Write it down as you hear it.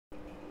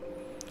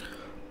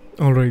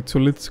Alright, so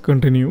let's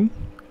continue.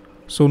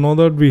 So now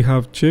that we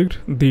have checked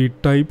the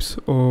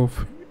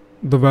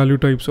value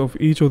types of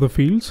each of the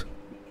fields,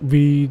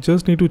 we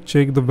just need to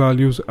check the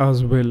values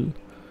as well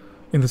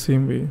in the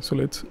same way. So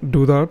let's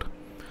do that.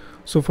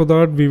 So for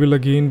that, we will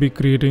again be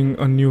creating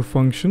a new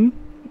function,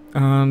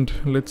 and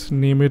let's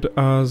name it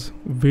as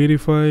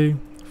verify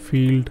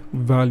field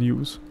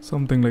values,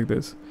 something like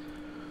this.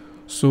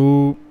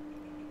 So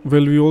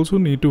we also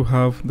need to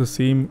have the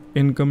same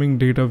incoming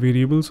data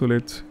variable. So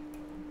let's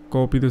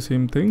copy the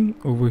same thing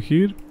over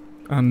here,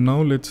 and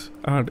now let's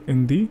add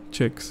in the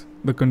checks,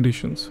 the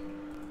conditions.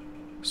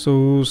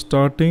 So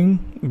starting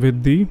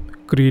with the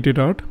created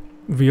at,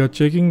 we are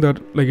checking that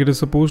like it is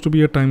supposed to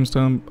be a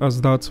timestamp,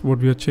 as that's what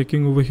we are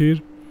checking over here.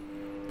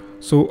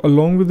 So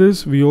along with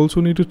this, we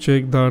also need to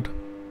check that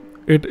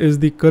it is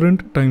the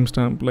current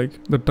timestamp,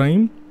 like the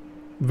time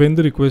when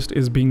the request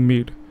is being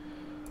made.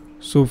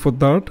 So for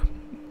that,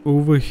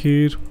 over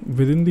here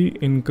within the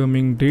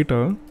incoming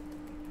data,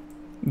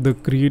 the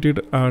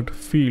created at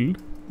field,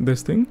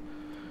 this thing,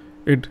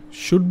 it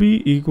should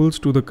be equals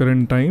to the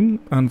current time.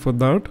 And for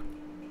that,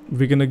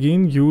 we can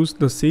again use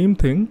the same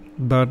thing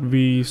that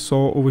we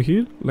saw over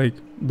here, like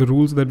the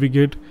rules that we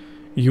get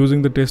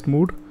using the test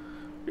mode.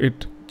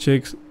 It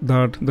checks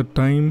that the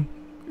time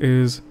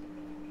is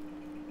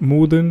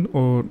more than,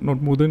 or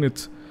not more than,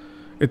 it's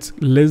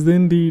less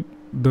than the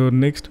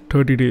next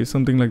 30 days,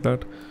 something like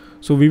that.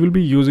 So we will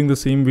be using the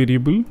same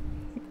variable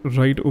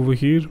right over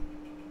here.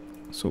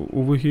 So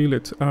over here,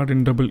 let's add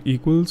in double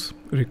equals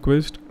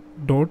request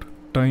dot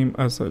time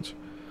as such.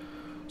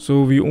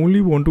 So we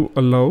only want to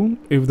allow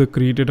if the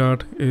created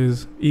at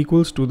is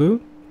equals to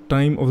the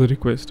time of the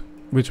request,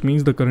 which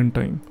means the current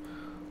time.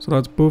 So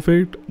that's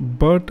perfect.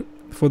 But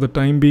for the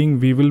time being,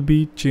 we will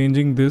be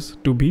changing this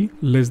to be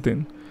less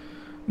than.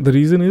 The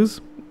reason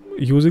is,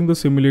 using the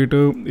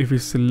simulator, if we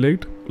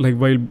select, like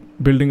while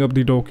building up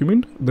the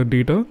document, the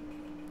data,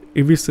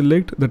 if we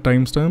select the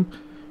timestamp,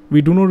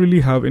 we do not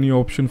really have any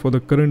option for the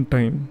current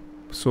time.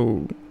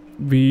 So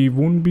we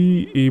won't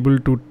be able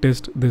to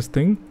test this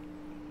thing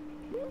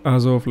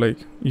as of like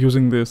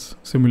using this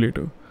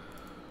simulator.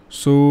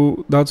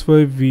 So that's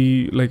why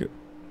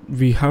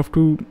we have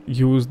to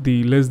use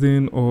the less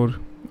than or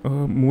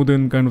more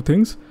than kind of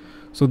things.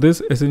 So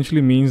this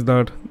essentially means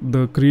that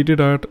the created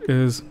at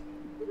is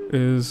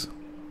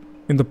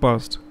in the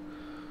past.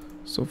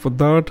 So for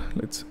that,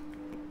 let's,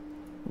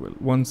 well,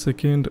 1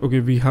 second. Okay,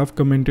 we have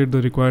commented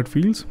the required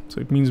fields, so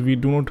it means we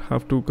do not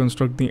have to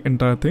construct the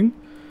entire thing.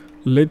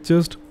 Let's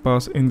just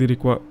pass in the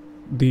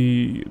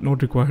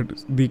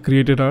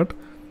created at,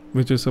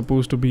 which is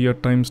supposed to be a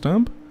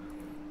timestamp,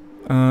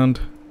 and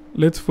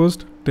let's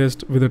first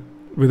test with a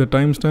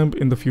timestamp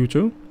in the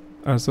future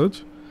as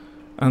such.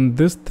 And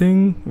this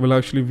thing will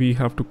actually, we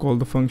have to call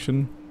the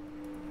function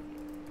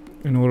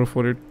in order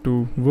for it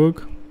to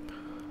work.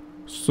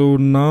 So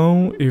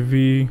now if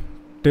we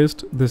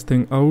test this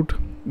thing out,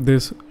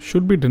 this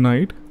should be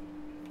denied.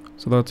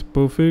 So that's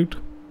perfect.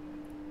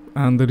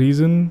 And the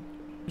reason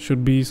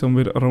should be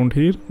somewhere around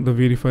here, the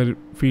verify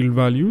field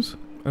values,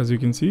 as you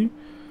can see.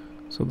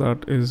 So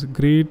that is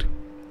great.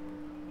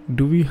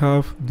 Do we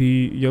have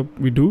the, yep,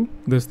 we do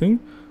this thing.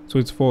 So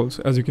it's false,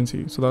 as you can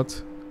see. So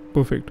that's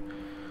perfect.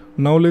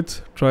 Now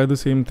let's try the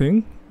same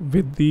thing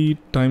with the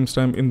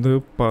timestamp in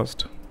the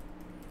past.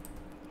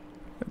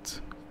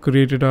 Let's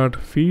create it at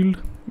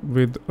field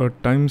with a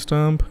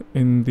timestamp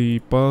in the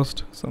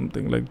past,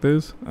 something like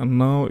this. And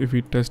now if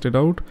we test it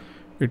out,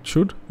 it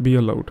should be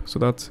allowed. So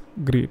that's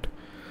great.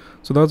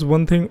 So that's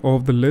one thing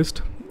of the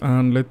list,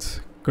 and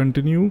let's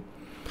continue.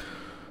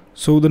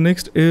 So the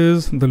next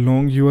is the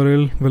long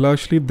URL. Well,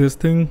 actually this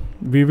thing,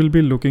 we will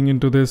be looking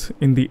into this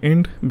in the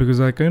end, because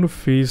I kind of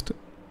faced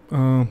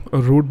a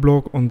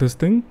roadblock on this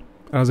thing,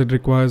 as it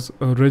requires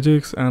a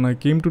regex, and I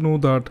came to know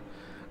that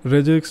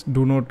regex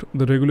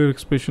the regular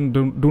expression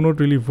do not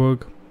really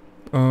work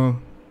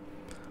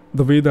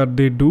the way that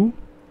they do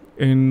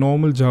in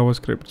normal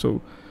JavaScript.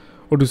 So,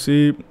 or to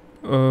say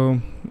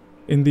on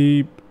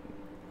the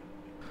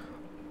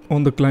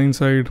client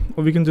side,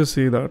 or we can just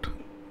say that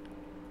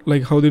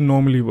like how they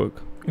normally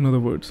work. In other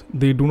words,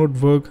 they do not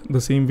work the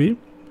same way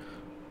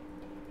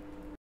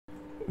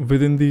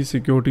within the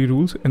security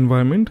rules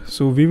environment.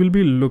 So we will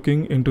be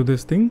looking into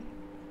this thing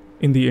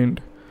in the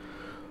end.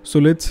 So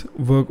let's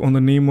work on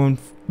the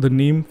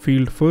name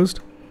field first.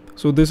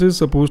 So this is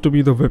supposed to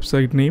be the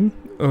website name,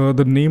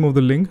 the name of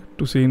the link,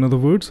 to say in other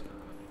words.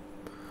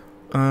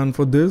 And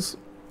for this,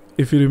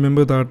 if you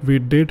remember that we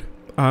did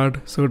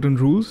add certain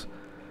rules,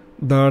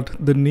 that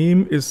the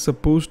name is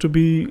supposed to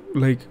be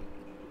like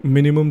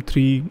minimum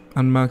 3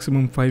 and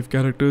maximum 5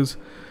 characters.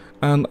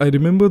 And I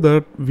remember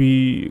that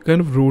we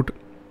kind of wrote,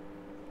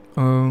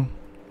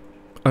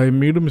 I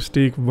made a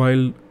mistake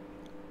while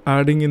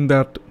adding in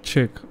that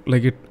check,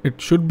 like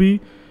it should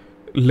be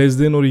less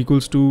than or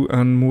equals to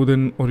and more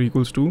than or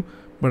equals to,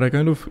 but I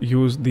kind of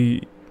used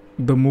the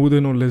more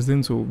than or less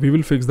than. So we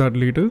will fix that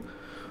later.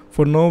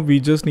 For now, we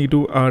just need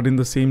to add in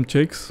the same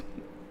checks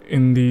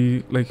in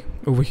the, like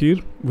over here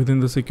within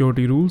the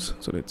security rules.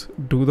 So let's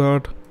do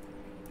that.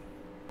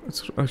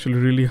 It's actually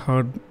really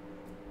hard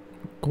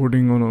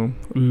coding on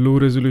a low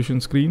resolution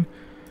screen.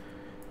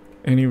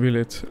 Anyway,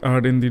 let's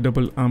add in the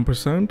double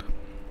ampersand.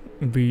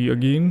 We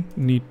again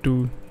need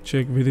to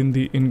check within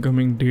the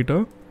incoming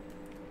data,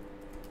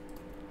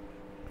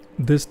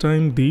 this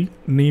time the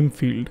name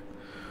field.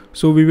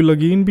 So we will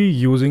again be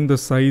using the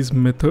size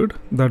method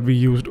that we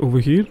used over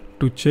here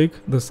to check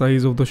the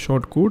size of the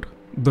shortcode,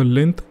 the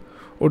length,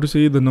 or to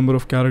say the number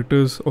of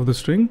characters of the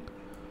string.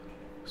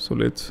 So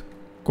let's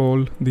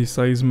call the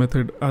size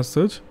method as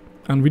such,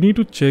 and we need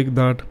to check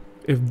that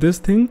if this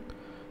thing,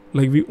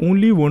 like we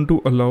only want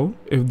to allow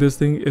if this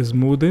thing is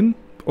more than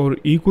or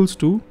equals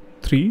to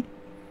 3,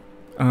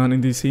 and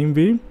in the same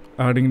way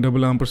adding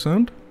double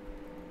ampersand,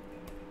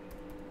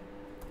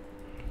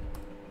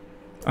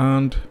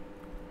 and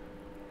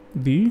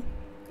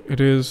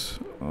it is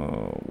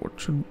what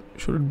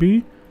should it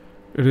be,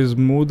 it is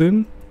more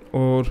than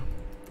or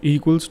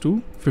equals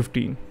to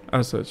 15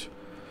 as such.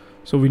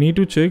 So we need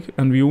to check,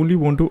 and we only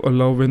want to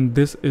allow when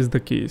this is the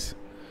case.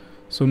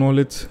 So now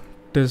let's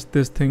test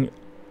this thing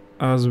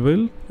as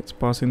well. Let's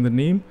pass in the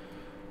name.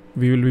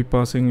 We will be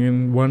passing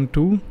in 1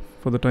 2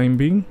 for the time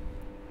being.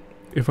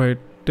 If I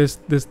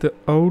test this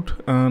out,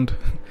 and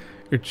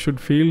it should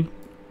fail,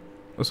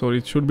 sorry,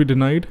 it should be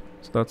denied,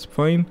 so that's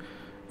fine.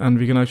 And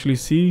we can actually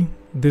see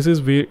this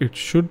is where it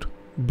should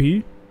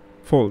be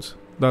false.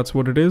 That's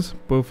what it is.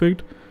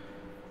 Perfect.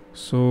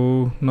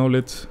 So now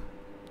let's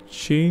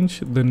change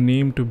the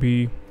name to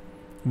be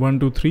 1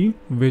 2 3,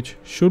 which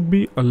should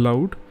be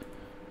allowed.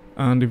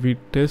 And if we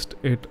test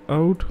it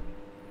out,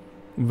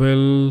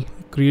 well,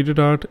 created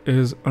art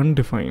is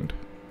undefined.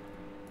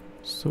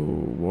 So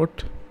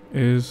what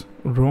is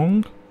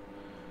wrong?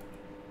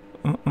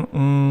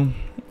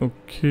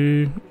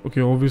 Okay,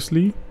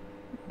 obviously.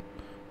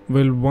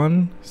 Well,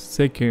 1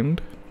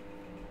 second.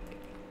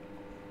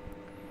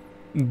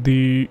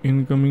 The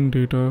incoming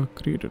data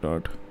created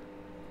art.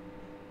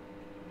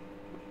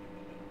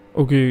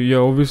 Okay, yeah,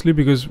 obviously,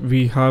 because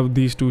we have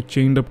these two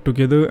chained up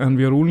together and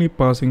we are only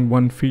passing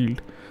one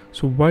field.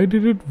 So why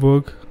did it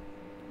work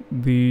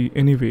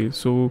anyway?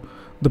 So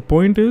the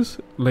point is,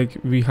 like,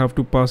 we have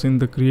to pass in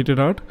the created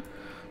art.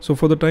 So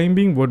for the time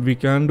being, what we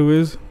can do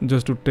is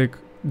just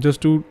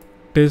to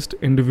test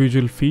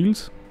individual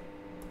fields.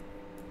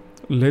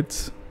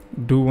 Let's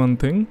do one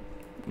thing.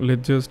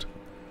 Let's just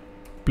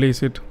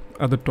place it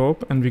at the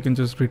top and we can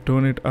just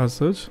return it as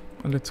such.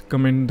 And let's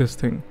comment this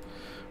thing.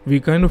 We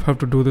kind of have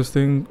to do this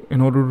thing in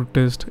order to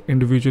test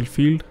individual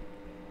field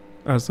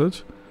as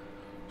such.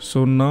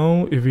 So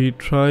now if we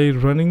try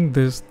running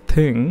this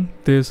thing,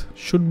 this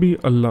should be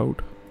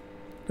allowed.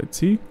 Let's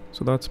see.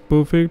 So that's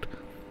perfect.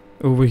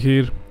 Over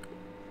here,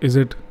 is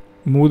it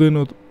more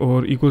than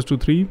or equals to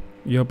 3?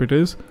 Yep, it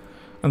is.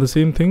 And the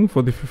same thing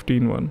for the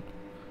 15 one.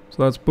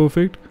 So that's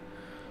perfect.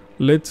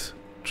 Let's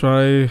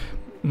try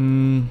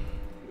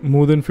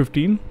more than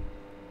 15.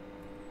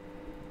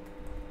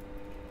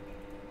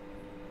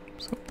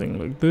 Something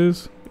like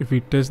this. If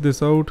we test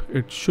this out,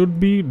 it should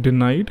be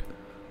denied.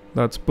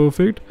 That's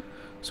perfect.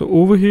 So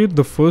over here,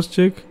 the first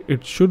check,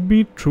 it should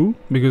be true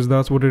because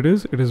that's what it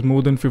is. It is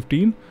more than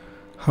 15.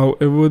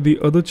 However, the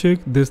other check,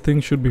 this thing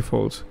should be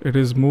false. It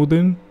is more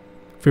than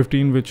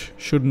 15, which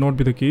should not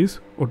be the case,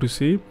 or to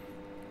say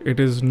it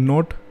is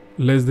not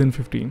less than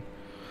 15.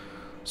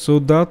 So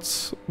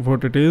that's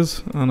what it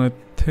is. And I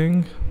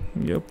think,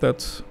 yep,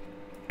 that's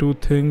 2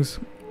 things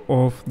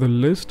off the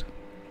list.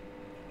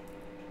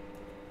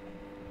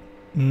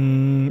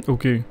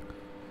 Okay,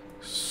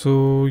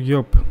 so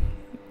yep,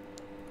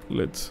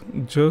 let's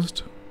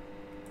just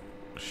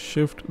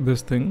shift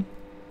this thing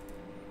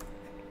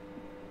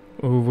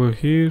over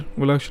here.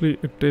 Well, actually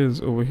it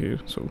is over here.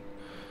 So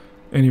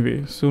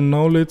anyway, so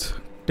now let's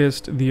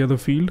test the other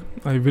field.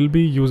 I will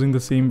be using the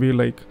same way,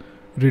 like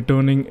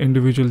returning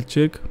individual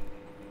check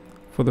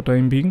for the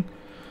time being.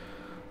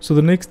 So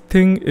the next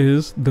thing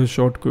is the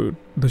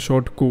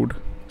shortcode.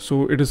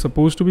 So it is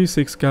supposed to be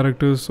 6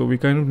 characters, so we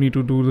kind of need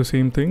to do the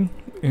same thing.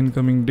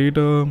 Incoming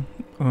data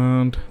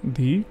and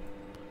the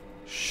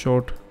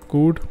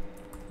shortcode.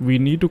 We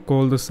need to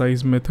call the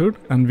size method,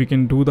 and we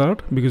can do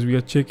that because we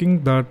are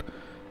checking that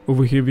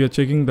over here. We are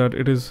checking that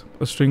it is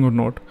a string or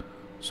not.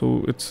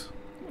 So it's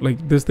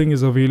like this thing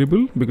is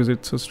available because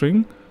it's a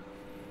string.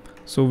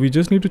 So we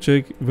just need to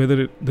check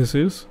whether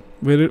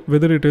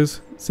whether it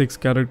is 6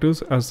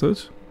 characters as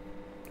such.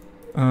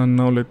 And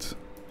now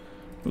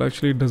well,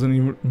 actually it doesn't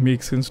even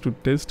make sense to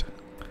test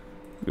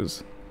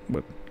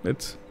but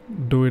let's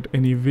do it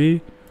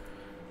anyway.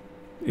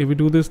 If we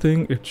do this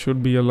thing, it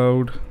should be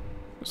allowed.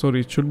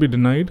 Sorry, it should be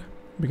denied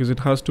because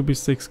it has to be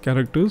 6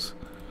 characters.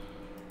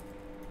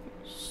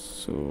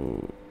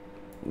 So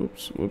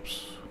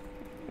whoops.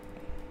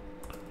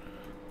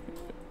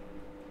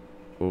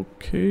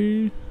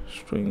 Okay,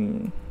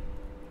 string.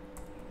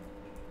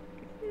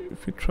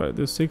 If we try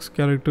the 6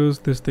 characters,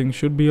 this thing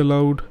should be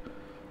allowed.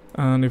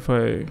 And if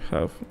I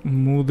have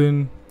more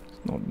than,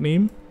 not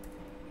name,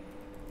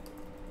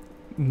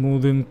 more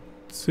than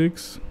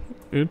 6,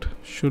 it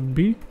should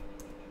be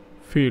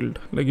failed,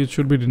 like it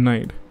should be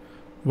denied.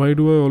 Why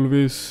do I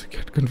always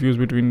get confused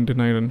between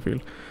denied and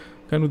failed?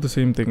 Kind of the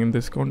same thing in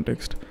this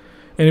context.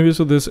 Anyway,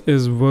 so this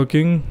is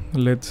working.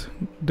 Let's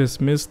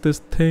dismiss this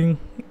thing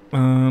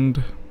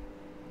and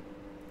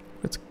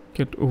let's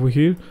get over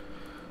here.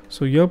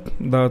 So yep,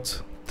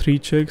 that's 3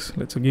 checks.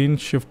 Let's again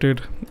shift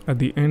it at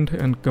the end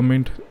and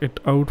comment it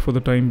out for the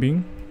time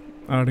being,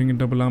 adding a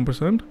double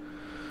ampersand.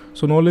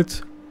 So now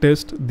let's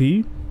test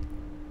the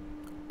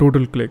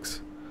total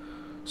clicks.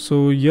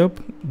 So yep,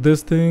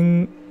 this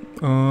thing,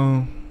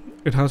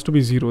 it has to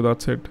be 0,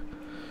 that's it.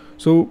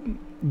 So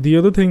the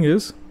other thing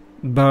is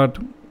that,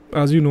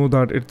 as you know,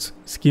 that it's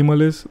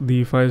schemaless,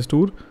 the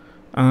Firestore,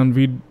 and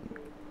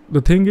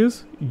the thing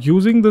is,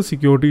 using the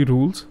security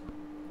rules,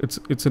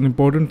 it's an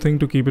important thing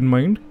to keep in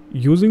mind.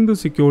 Using the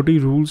security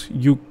rules,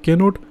 you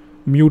cannot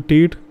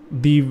mutate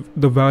the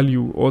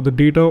value or the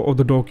data of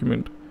the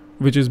document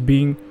which is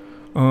being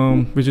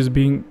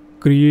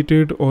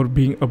created or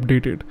being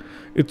updated.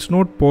 It's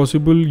not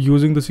possible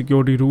using the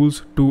security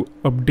rules to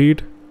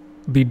update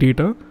the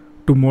data,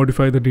 to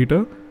modify the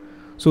data.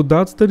 So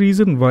that's the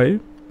reason why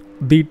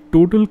the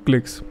total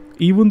clicks,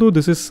 even though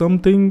this is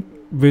something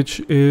which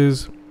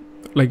is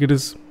like, it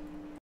is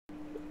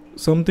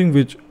something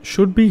which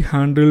should be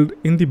handled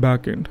in the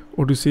backend,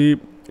 or to say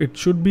it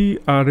should be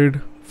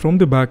added from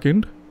the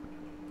backend,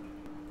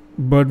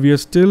 but we are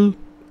still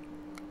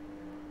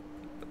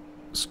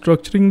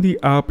structuring the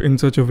app in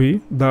such a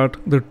way that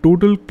the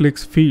total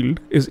clicks field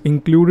is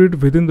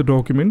included within the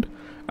document,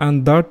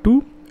 and that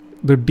too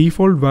the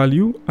default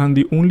value and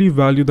the only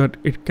value that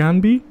it can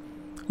be,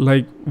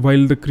 like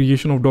while the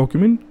creation of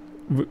document,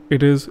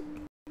 it is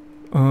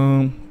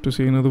to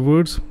say in other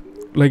words,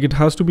 like it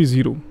has to be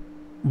 0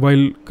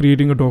 while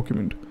creating a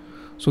document.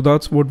 So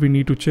that's what we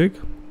need to check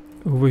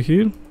over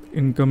here.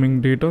 Incoming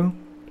data,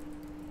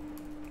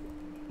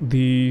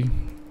 the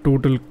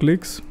total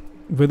clicks,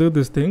 whether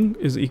this thing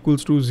is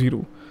equals to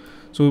 0.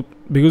 So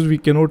because we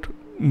cannot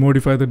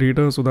modify the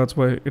data, so that's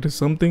why it is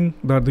something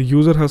that the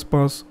user has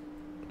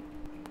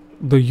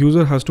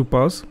to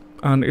pass,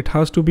 and it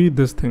has to be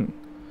this thing.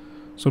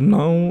 So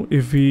now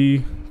if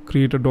we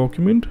create a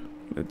document,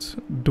 let's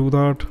do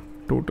that,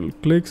 total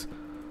clicks,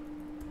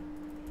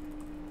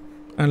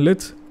 and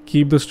let's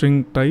keep the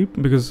string type,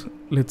 because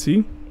let's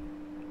see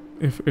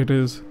if it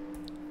is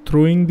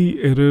throwing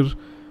the error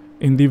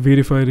in the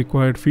verify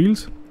required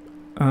fields.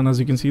 And as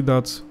you can see,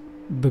 that's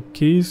the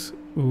case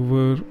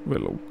over,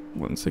 well,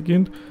 1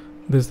 second,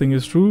 this thing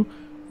is true.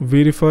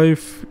 Verify,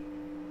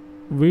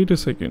 wait a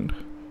second.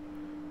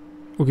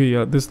 Okay,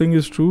 yeah, this thing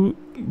is true,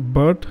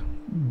 but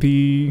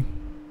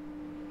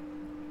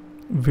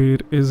where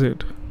is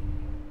it?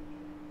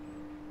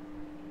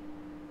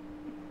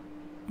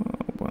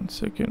 1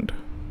 second.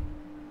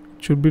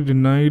 It should be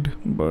denied,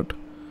 but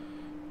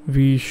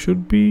we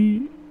should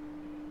be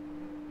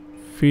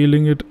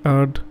failing it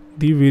at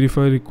the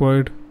verify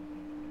required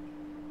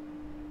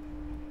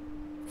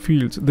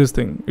fields. This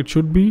thing, it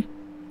should be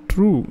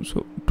true.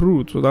 So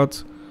true. So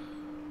that's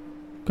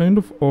kind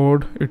of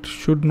odd. It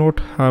should not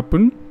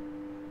happen.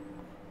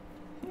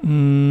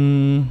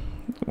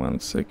 1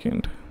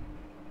 second.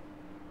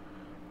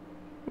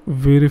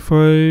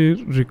 Verify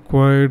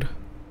required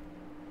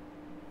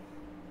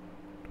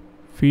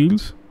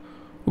fields.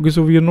 Okay,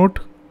 so we are not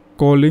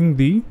calling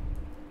the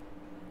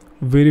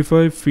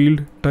verify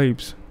field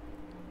types.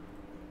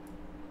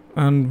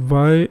 And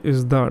why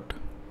is that?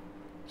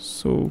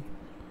 So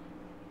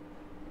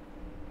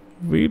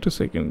wait a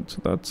second,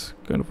 so that's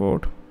kind of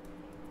odd.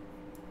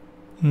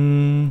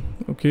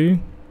 Okay,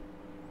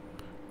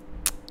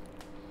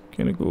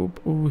 can I go up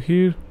over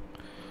here?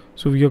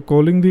 So we are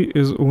calling the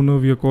is owner,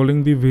 we are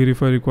calling the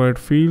verify required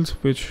fields,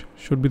 which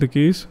should be the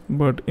case,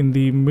 but in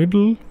the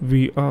middle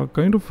we are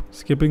kind of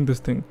skipping this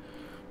thing,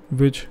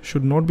 which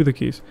should not be the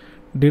case.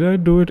 Did I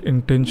do it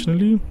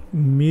intentionally?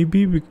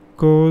 Maybe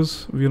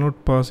because we are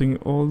not passing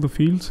all the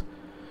fields.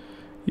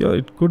 Yeah,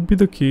 it could be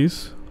the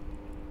case.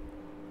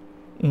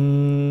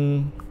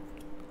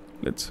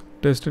 Let's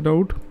test it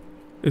out.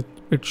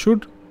 It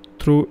should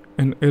throw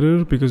an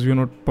error because we are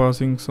not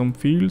passing some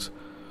fields.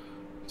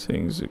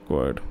 Saying is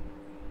required.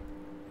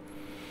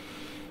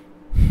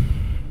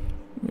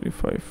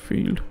 Verify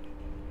field.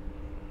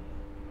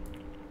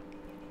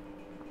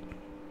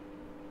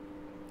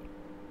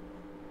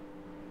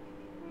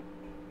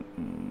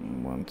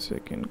 One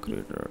second,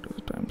 creator as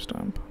a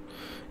timestamp.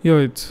 Yeah,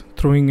 it's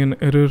throwing an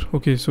error.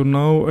 Okay, so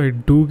now I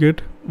do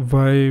get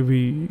why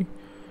we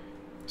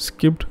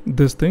skipped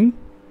this thing.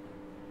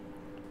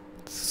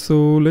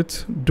 So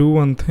let's do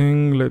one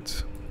thing.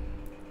 Let's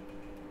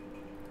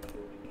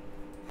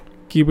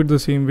keep it the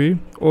same way,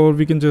 or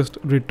we can just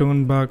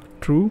return back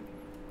true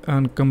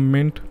and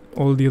comment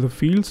all the other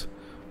fields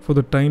for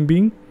the time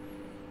being.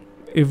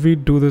 If we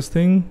do this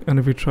thing and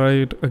if we try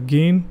it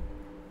again,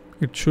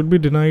 it should be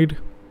denied,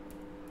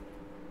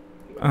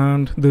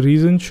 and the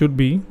reason should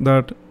be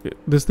that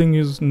this thing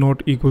is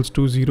not equals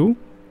to 0,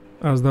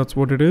 as that's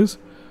what it is.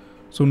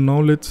 So now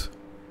let's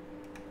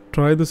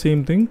try the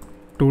same thing.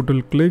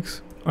 Total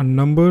clicks, a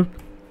number,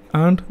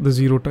 and the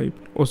 0 type,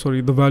 oh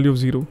sorry, the value of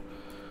 0.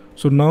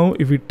 So now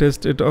if we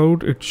test it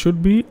out, it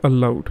should be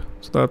allowed.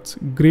 So that's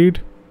great.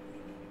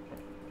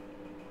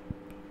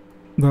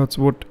 That's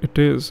what it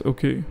is.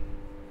 Okay.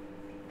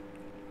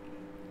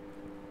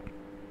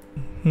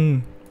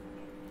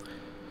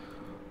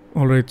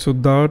 Alright, so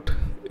that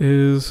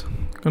is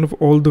kind of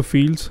all the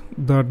fields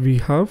that we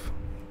have.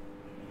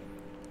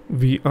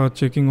 We are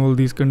checking all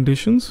these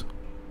conditions.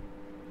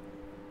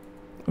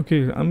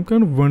 Okay, I'm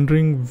kind of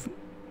wondering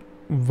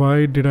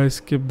why did I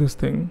skip this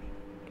thing.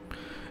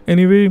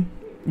 Anyway,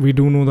 we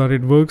do know that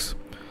it works.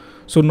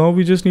 So now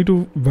we just need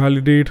to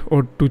validate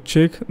or to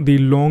check the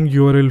long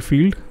URL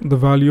field, the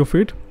value of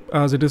it,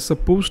 as it is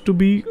supposed to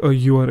be a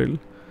URL.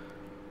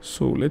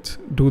 So let's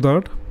do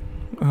that,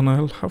 and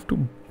I'll have to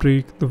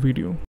break the video.